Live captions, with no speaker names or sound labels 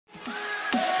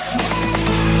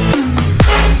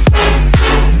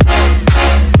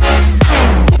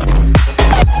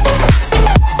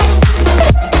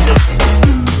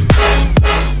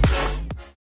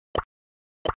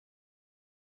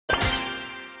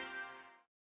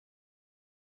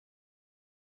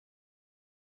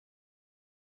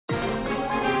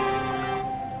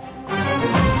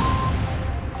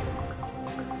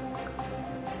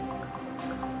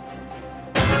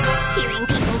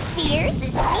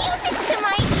Music to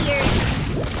my ears!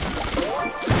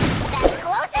 That's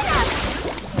close enough!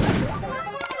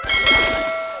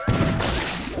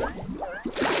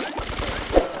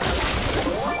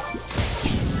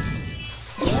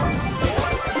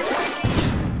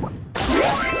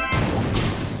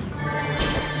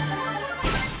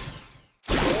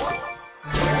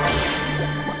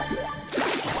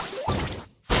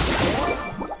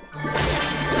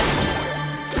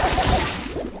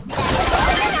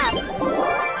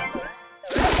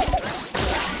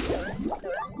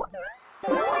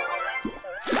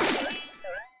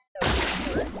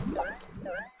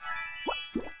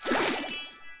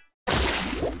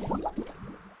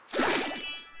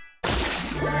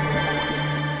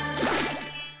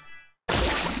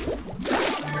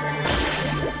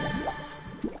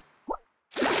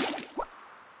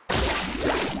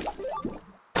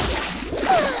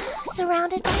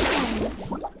 Surrounded by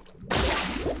friends.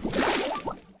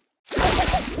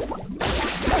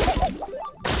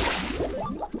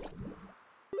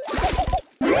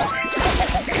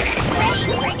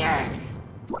 Rainbringer!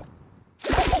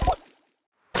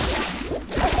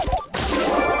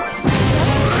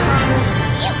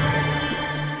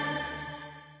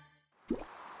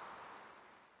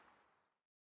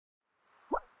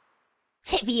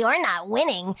 If you're not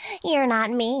winning, you're not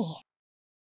me.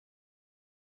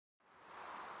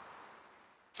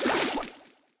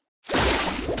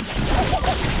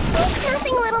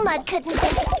 Nothing Little Mud couldn't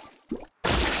fix.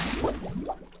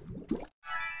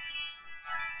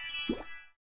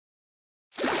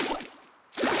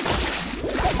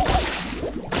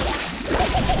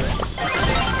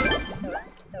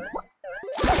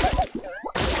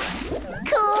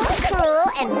 Cool, cruel,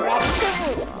 and ready to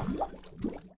rule.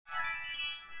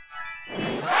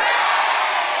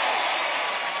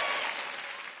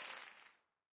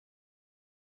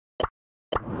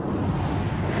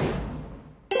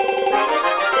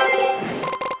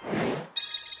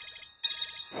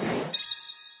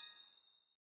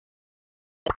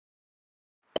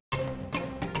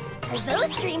 Are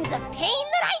those screams of pain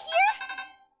that I hear?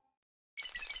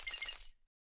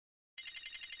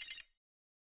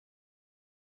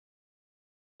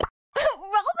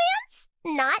 Romance?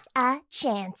 Not a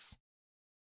chance.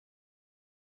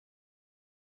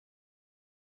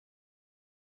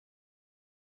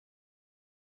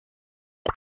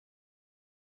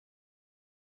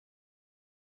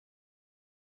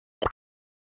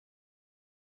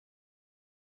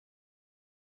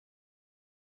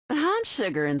 I'm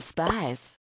sugar and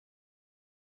spice.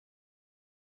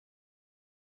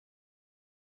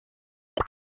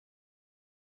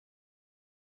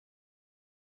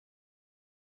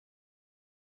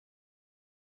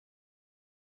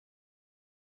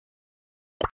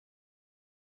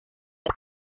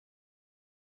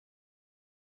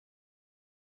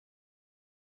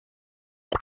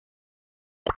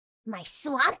 My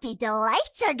swampy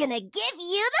delights are gonna give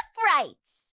you the frights.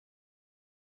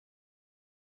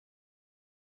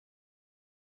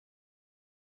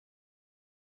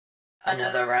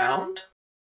 Another round?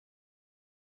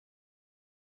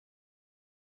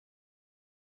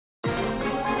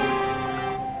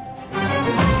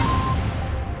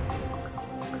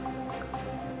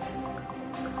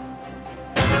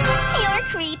 Your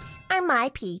creeps are my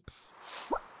peeps.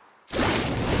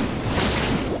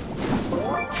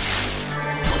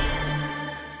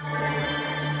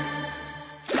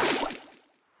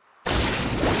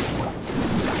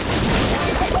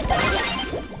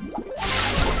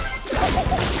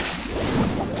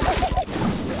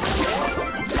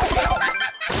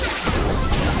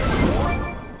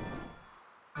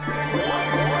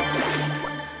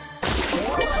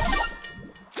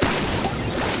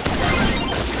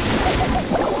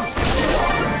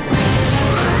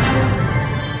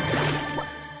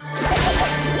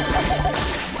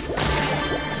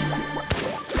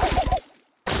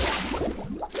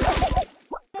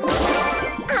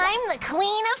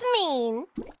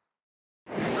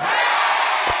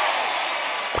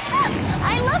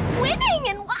 I love winning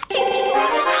and watching people.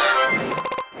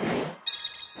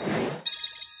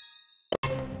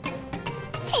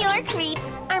 Your creeps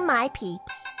are my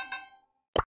peeps.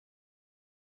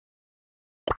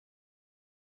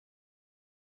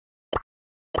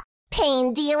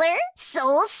 Pain dealer,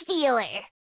 soul stealer.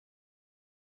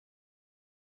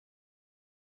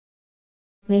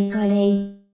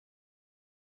 Recording.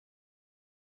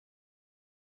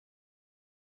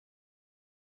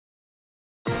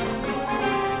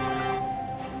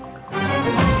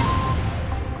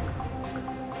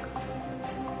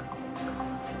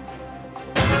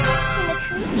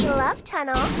 Creepy love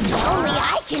tunnel. Only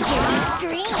I can hear you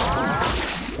scream.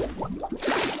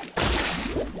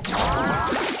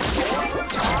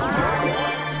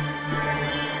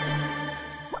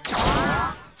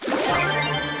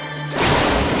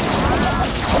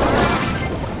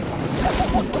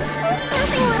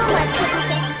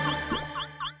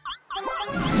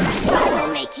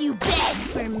 you beg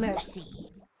for mercy.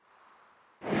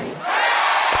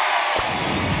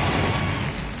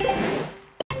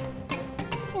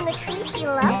 In the creepy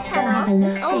love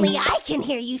tunnel, only I can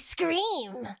hear you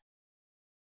scream.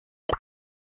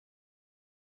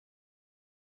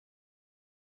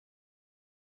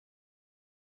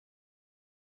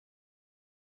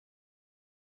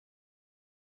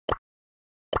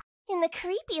 In the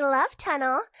creepy love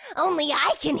tunnel, only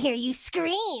I can hear you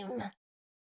scream.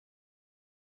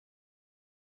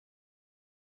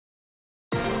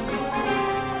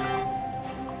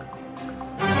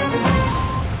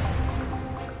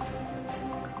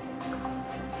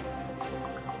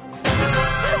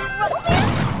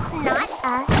 Romance? Not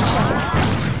a chance.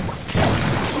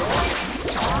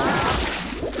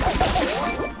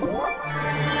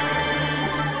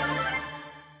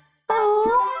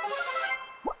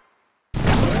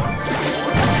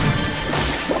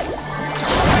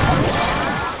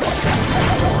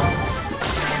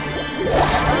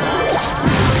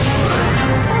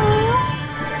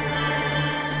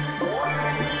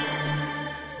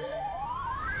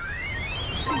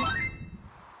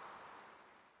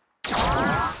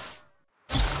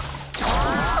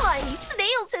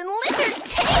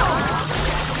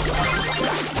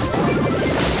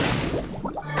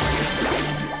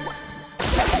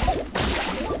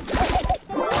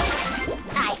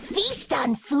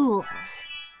 Fools.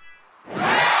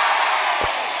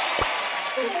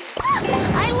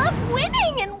 I love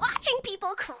winning and watching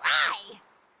people cry.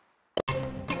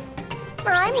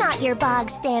 I'm not your bog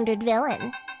standard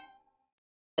villain.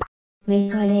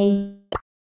 Recording.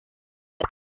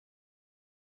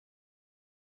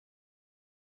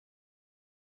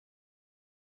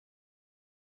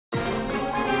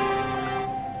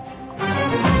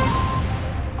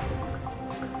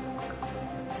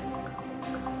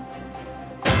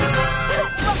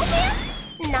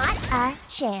 Not a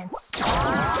chance.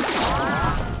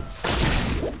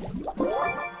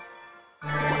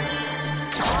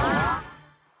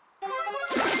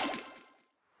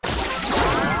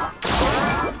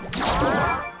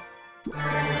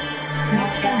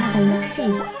 Let's go have a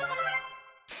look-see.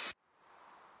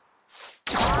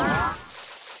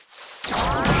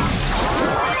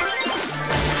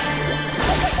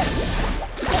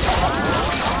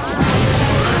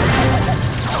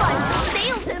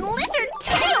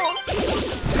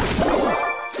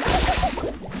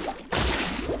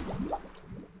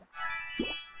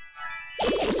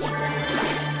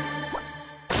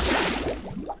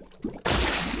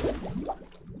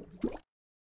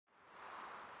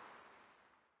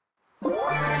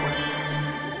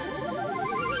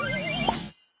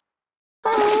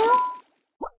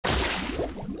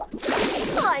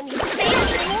 Slimy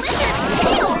snails and lizard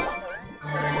tails!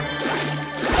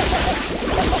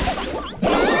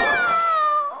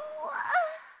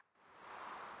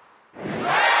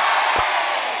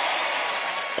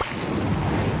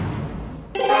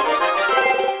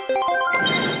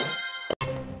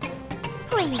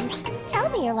 Please, tell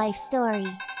me your life story.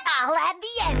 I'll add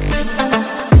the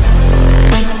end.